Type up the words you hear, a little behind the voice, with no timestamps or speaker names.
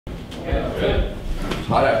Good. It's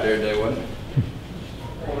hot out there today, wasn't it?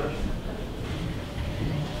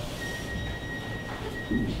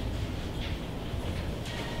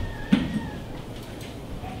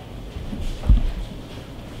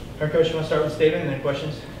 All right, Coach, you want to start with a statement and then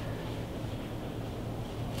questions?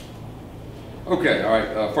 Okay, all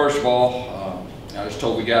right. First of all, I just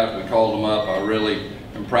told the guys, we called them up. I really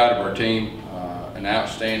am proud of our team. An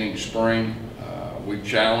outstanding spring. We've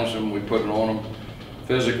challenged them. We put it on them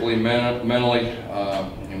physically, mentally,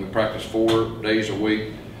 and we practiced 4 days a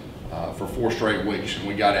week for 4 straight weeks, and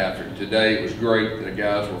we got after it. Today it was great. The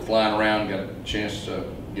guys were flying around, got a chance to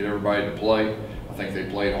get everybody to play. I think they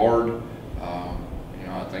played hard. I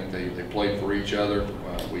think they played for each other.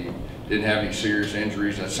 We didn't have any serious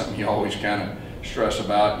injuries. That's something you always kind of stress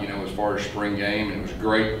about, as far as spring game, and it was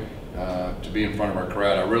great to be in front of our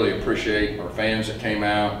crowd. I really appreciate our fans that came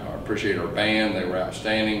out. I appreciate our band. They were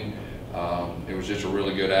outstanding. It was just a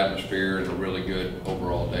really good atmosphere and a really good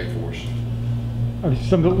overall day for us.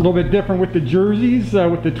 Something a little bit different with the jerseys,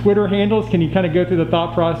 with the Twitter handles. Can you kind of go through the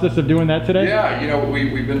thought process of doing that today? Yeah,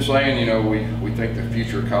 we've been saying, we think the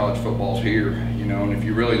future of college football is here, and if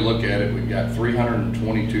you really look at it, we've got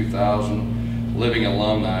 322,000 living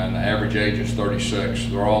alumni, and the average age is 36.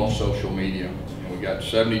 They're all on social media. We've got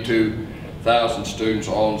 72,000 students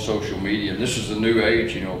all on social media. This is the new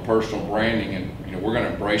age, personal branding, and we're going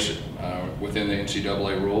to embrace it within the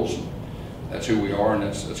NCAA rules. That's who we are, and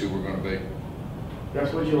that's who we're going to be.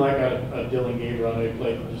 That's what you like out of Dylan Gabriel. I know he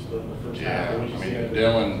played just the first half.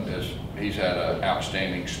 Dylan he's had an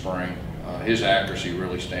outstanding spring. His accuracy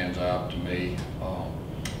really stands out to me.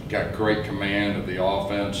 Got great command of the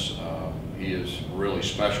offense. He is really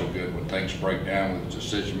special good when things break down with his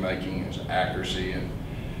decision making, his accuracy, and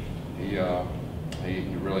he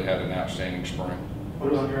really had an outstanding spring.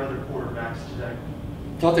 What about your other quarterbacks today?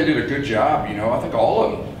 I thought they did a good job. I think all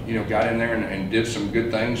of them, got in there and did some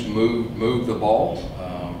good things, move the ball.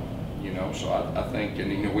 So I think,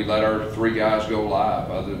 and we let our 3 guys go live,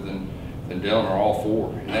 other than Dylan, or all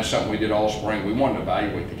 4, and that's something we did all spring. We wanted to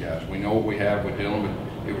evaluate the guys. We know what we have with Dylan, but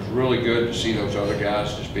it was really good to see those other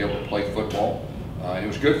guys just be able to play football. And it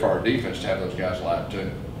was good for our defense to have those guys live too.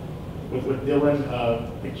 With Dylan,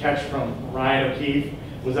 the catch from Ryan O'Keefe,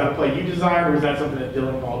 was that a play you designed, or was that something that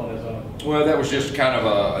Dylan called on his own? Well, that was just kind of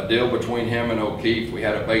a deal between him and O'Keefe. We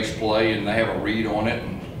had a base play, and they have a read on it,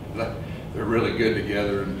 and they're really good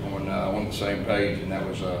together and on the same page. And that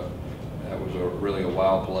was really a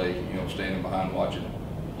wild play, standing behind watching it.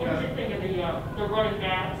 What did you think of the running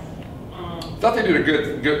backs? I thought they did a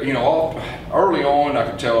good, early on I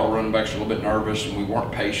could tell our running backs were a little bit nervous, and we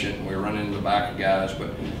weren't patient, and we were running into the back of guys.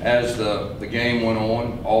 But as the game went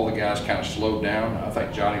on, all the guys kind of slowed down. I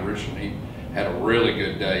think Johnny Richardson, he had a really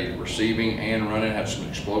good day receiving and running, had some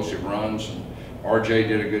explosive runs. And RJ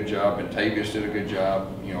did a good job, and Tavius did a good job.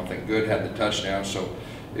 I think Good had the touchdown, so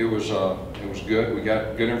it was good. We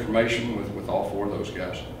got good information with all 4 of those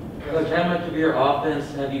guys. Coach, how much of your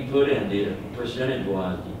offense have you put in,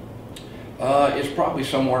 percentage-wise? It's probably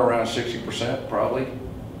somewhere around 60%, probably,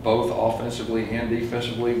 both offensively and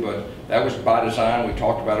defensively, but that was by design. We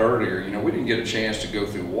talked about earlier, we didn't get a chance to go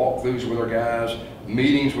through walkthroughs with our guys,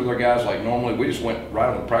 meetings with our guys like normally. We just went right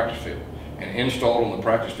on the practice field and installed on the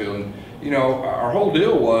practice field. And, our whole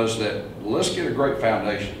deal was that let's get a great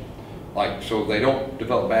foundation, so they don't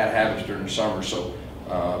develop bad habits during the summer. So,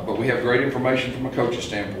 but we have great information from a coach's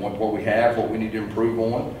standpoint, what we have, what we need to improve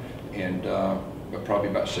on, and but probably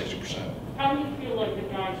about 60%. How do you feel like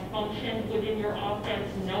the guys function within your offense,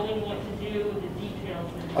 knowing what to do, the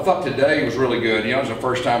details? I thought today was really good. It was the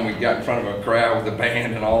first time we got in front of a crowd with the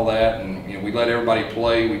band and all that, and we let everybody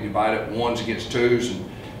play. We divided 1s against 2s,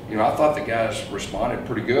 and I thought the guys responded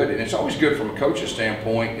pretty good. And it's always good from a coach's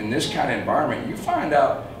standpoint. In this kind of environment, you find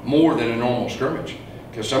out more than a normal scrimmage,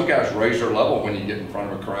 because some guys raise their level when you get in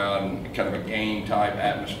front of a crowd and kind of a game type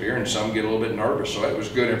atmosphere, and some get a little bit nervous. So it was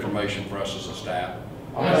good information for us as a staff.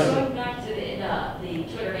 Going back to the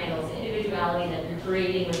Twitter handles, individuality that you're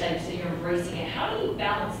creating with them, so you're embracing it. How do you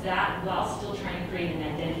balance that while still trying to create an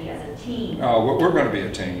identity as a team? Oh, we're going to be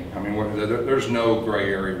a team. There's no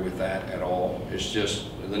gray area with that at all. It's just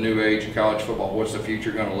the new age of college football. What's the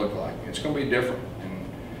future going to look like? It's going to be different,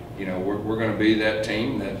 and we're going to be that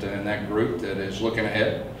team that and that group that is looking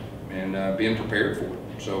ahead and being prepared for it.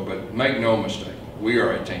 So, but make no mistake, we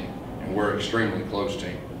are a team, and we're an extremely close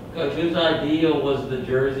team. Coach, whose idea was the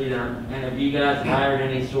jersey, and have you guys hired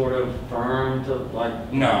any sort of firm to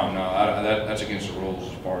No, that's against the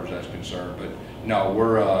rules as far as that's concerned. But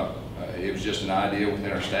no, it was just an idea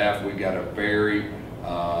within our staff. We've got a very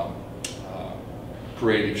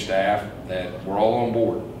creative staff that we're all on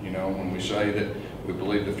board. When we say that we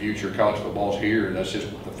believe the future of college football is here. That's just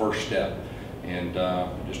the first step, and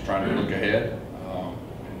just trying to look ahead,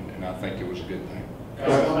 and I think it was a good thing.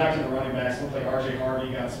 Guys, going back to the running backs, looked like R.J.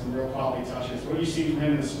 Harvey got some real quality touches. What do you see from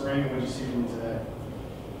him in the spring, and what do you see from him today?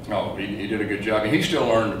 Oh, he did a good job. He's still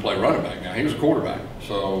learning to play running back now. He was a quarterback,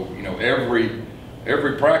 so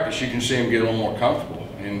every practice you can see him get a little more comfortable.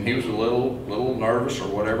 And he was a little nervous or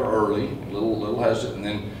whatever early, a little hesitant, and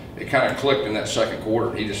then it kind of clicked in that second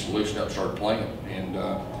quarter. He just loosened up, and started playing, and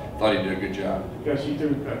thought he did a good job. Because you threw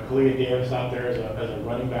Kalia Davis out there as a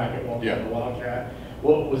running back at one point, Yeah. the Wildcat.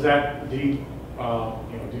 What was that? Did he come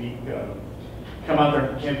out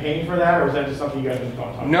there and campaign for that, or was that just something you guys been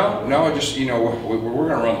talking about? No, I just we're going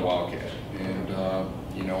to run the Wildcat, and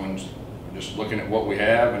and just looking at what we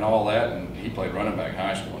have and all that, and he played running back in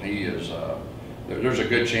high school, and he is. There's a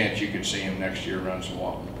good chance you could see him next year run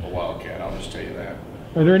a Wildcat. I'll just tell you that.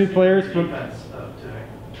 Are there any players from? Defense today.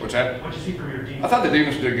 What's that? What did you see from your defense? I thought the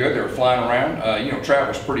defense did good. They were flying around. Trav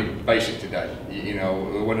was pretty basic today.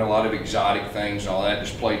 There wasn't a lot of exotic things and all that.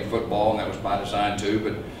 Just played football, and that was by design too.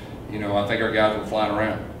 But I think our guys were flying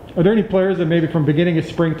around. Are there any players that maybe from beginning of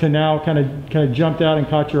spring to now kind of jumped out and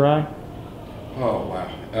caught your eye? Oh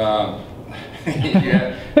wow.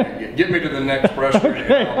 Yeah, get me to the next press conference.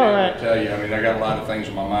 Okay, I'll be all able right. to tell you. I mean, I got a lot of things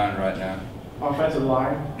in my mind right now. Offensive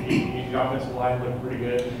line, the offensive line looked pretty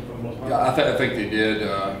good for the most part. Yeah, I think they did.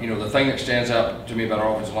 The thing that stands out to me about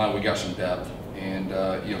our offensive line, we got some depth. And,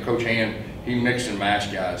 Coach Hand, he mixed and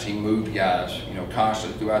matched guys. He moved guys,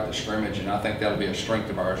 constantly throughout the scrimmage, and I think that'll be a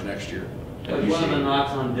strength of ours next year. One of the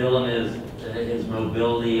knocks on Dylan is his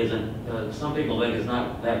mobility isn't, some people think it's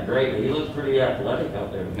not that great, but he looks pretty athletic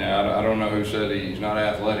out there. Now, I don't know who said he's not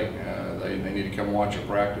athletic. They need to come watch a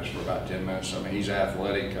practice for about 10 minutes. I mean, he's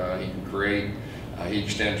athletic. He can create. He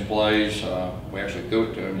extends plays. We actually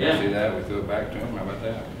threw it to him. Yeah. You see that? We threw it back to him. How about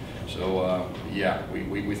that? So,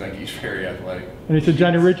 we think he's very athletic. And he said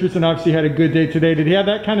Johnny Richardson obviously had a good day today. Did he have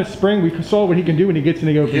that kind of spring? We saw what he can do when he gets in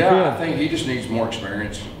the open field. Yeah, I think he just needs more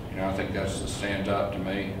experience. I think that's what stands out to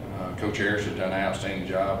me. Coach Harris has done an outstanding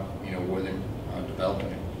job, with him, developing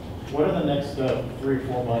him. What are the next 3 or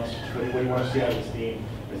 4 months? What do you want to see out of this team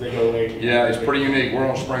as they go away? Yeah, it's pretty unique. We're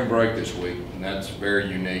on spring break this week, and that's very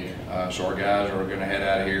unique. So our guys are going to head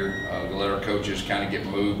out of here to let our coaches kind of get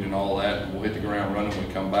moved and all that. And we'll hit the ground running when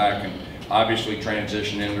we come back, and obviously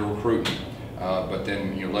transition into recruiting. But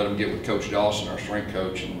then let them get with Coach Dawson, our strength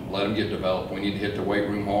coach, and let them get developed. We need to hit the weight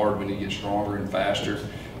room hard. We need to get stronger and faster.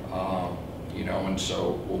 And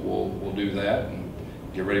so we'll do that and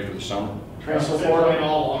get ready for the summer. Transfer portal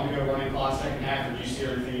all along to go running class second half, or did you see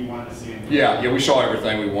everything you wanted to see? Yeah, we saw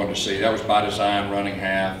everything we wanted to see. That was by design, running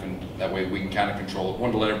half, and that way we can kind of control it.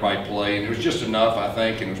 Wanted to let everybody play, and it was just enough, I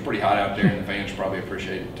think, and it was pretty hot out there, and the fans probably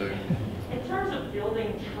appreciated it too. In terms of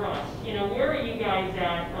building trust, where are you guys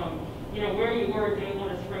at from, where you were day one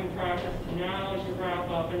of spring practice to now as you wrap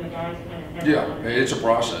up and the guys kind of head Yeah, on? it's a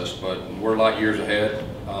process, but we're light years ahead.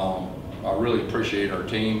 I really appreciate our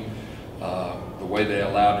team, the way they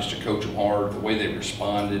allowed us to coach them hard, the way they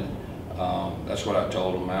responded. That's what I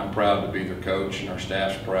told them. I'm proud to be their coach, and our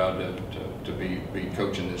staff's proud to be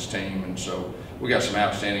coaching this team. And so we got some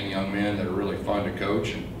outstanding young men that are really fun to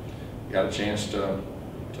coach, and got a chance to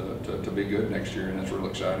be good next year, and that's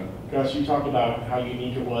really exciting. Gus, you talked about how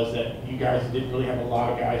unique it was that you guys didn't really have a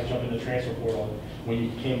lot of guys jump in the transfer portal when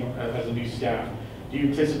you came as a new staff. Do you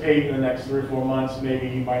anticipate in the next 3 or 4 months maybe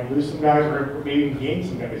you might lose some guys, or maybe even gain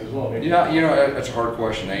some guys as well? Maybe? Yeah, that's a hard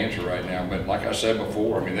question to answer right now. But like I said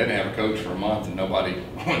before, I mean, they didn't have a coach for a month and nobody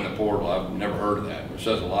went in the portal. I've never heard of that. It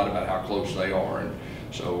says a lot about how close they are. And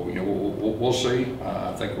so, we'll see.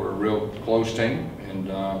 I think we're a real close team, and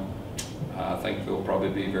I think there'll probably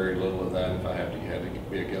be very little of that if I had to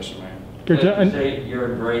be a guessing man. Coach, Like you say,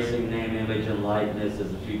 you're embracing name, image, and likeness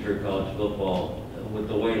as the future of college football. With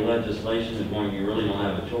the way legislation is going, you really don't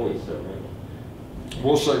have a choice, though, right?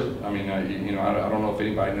 We'll see. I mean, I don't know if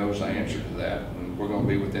anybody knows the answer to that. And we're going to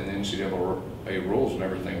be within the NCAA rules and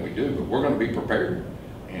everything we do, but we're going to be prepared.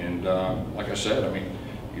 And like I said, I mean,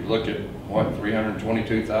 you look at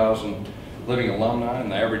 322,000 living alumni,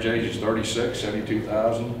 and the average age is 36,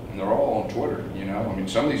 72,000, and they're all on Twitter. I mean,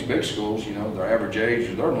 some of these big schools, their average age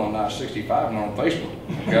of their alumni is 65 and they're on Facebook.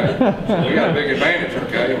 Okay, so we got a big advantage.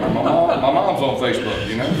 Okay, my mom's on Facebook.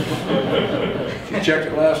 She checked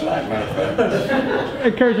it last night, matter of fact.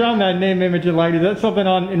 Hey, Coach, on that name, image, and likeness, is that something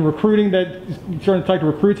in recruiting that you're trying to talk to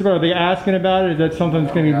recruits about? Are they asking about it? Is that something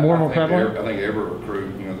that's going to be more and more prevalent? I think every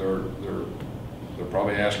recruit, they're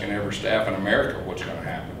probably asking every staff in America what's going to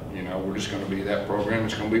happen. We're just going to be that program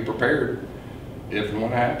that's going to be prepared if and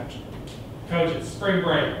when it happens. Coach, it's spring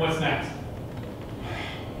break. What's next?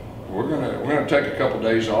 We're gonna take a couple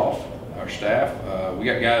days off, our staff. We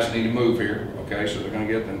got guys that need to move here, okay, so they're gonna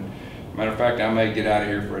get them. Matter of fact, I may get out of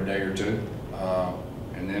here for a day or two.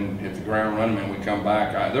 And then hit the ground running when we come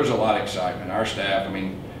back. There's a lot of excitement. Our staff, I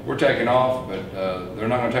mean, we're taking off, but they're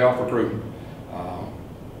not gonna take off recruiting.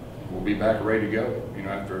 We'll be back ready to go, you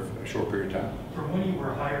know, after a short period of time. From when you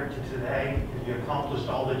were hired to today, have you accomplished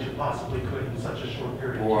all that you possibly could in such a short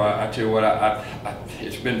period of time? Boy, I tell you what,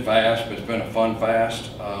 it's been fast, but it's been a fun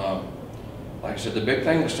fast. Like I said, the big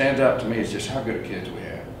thing that stands out to me is just how good of kids we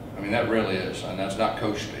have. I mean, that really is, and that's not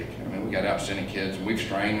coach speak. I mean, we got outstanding kids, and we've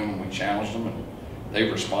trained them, we challenged them, and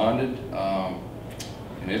they've responded,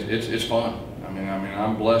 and it's fun. I mean,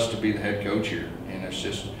 I'm blessed to be the head coach here, and it's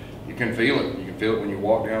just, you can feel it. You can feel it when you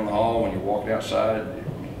walk down the hall, when you walk outside.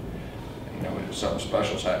 You know, something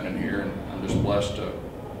special's happening here, and I'm just blessed to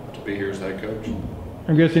be here as the head coach.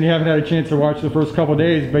 I'm guessing you haven't had a chance to watch the first couple of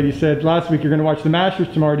days, but you said last week you're going to watch the Masters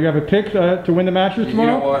tomorrow. Do you have a pick to win the Masters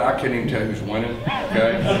tomorrow? You know what? I can't even tell who's winning.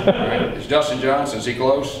 Okay, right. Is Dustin Johnson? Is he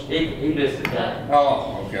close? He missed it.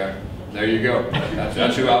 Oh, okay. There you go.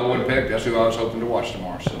 That's who I would pick. That's who I was hoping to watch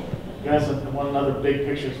tomorrow. So. Guys, one other big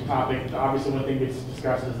picture topic. Obviously, one thing gets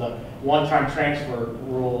discussed is the one-time transfer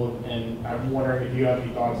rule, and I'm wondering if you have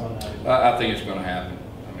any thoughts on that. I think it's going to happen.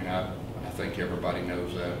 I mean, I think everybody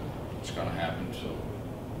knows that it's going to happen. So,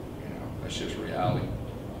 you know, that's just reality.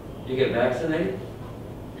 You get vaccinated?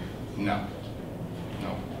 No.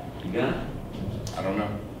 You got it? I don't know.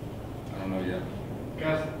 I don't know yet.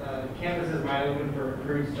 Guys, campuses might open for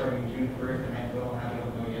recruits starting June 1st, and I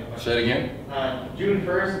don't know yet. Say it again. June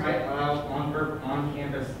 1st might allow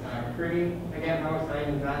on-campus recruiting again. How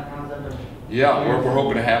exciting is that concept? Yeah, we're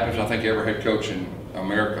hoping it happens. I think every head coach in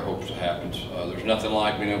America hopes it happens. There's nothing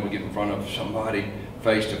like being able to get in front of somebody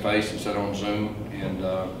face to face instead of on Zoom, and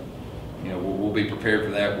you know, we'll be prepared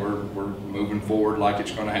for that. We're moving forward like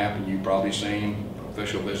it's going to happen. You've probably seen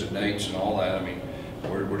official visit dates and all that. I mean,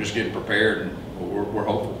 we're just getting prepared, and we're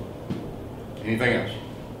hopeful. Anything else?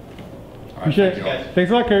 All right, Appreciate thank you all. it.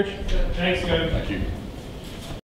 Thanks a lot, Coach. Thanks, guys. Thank you.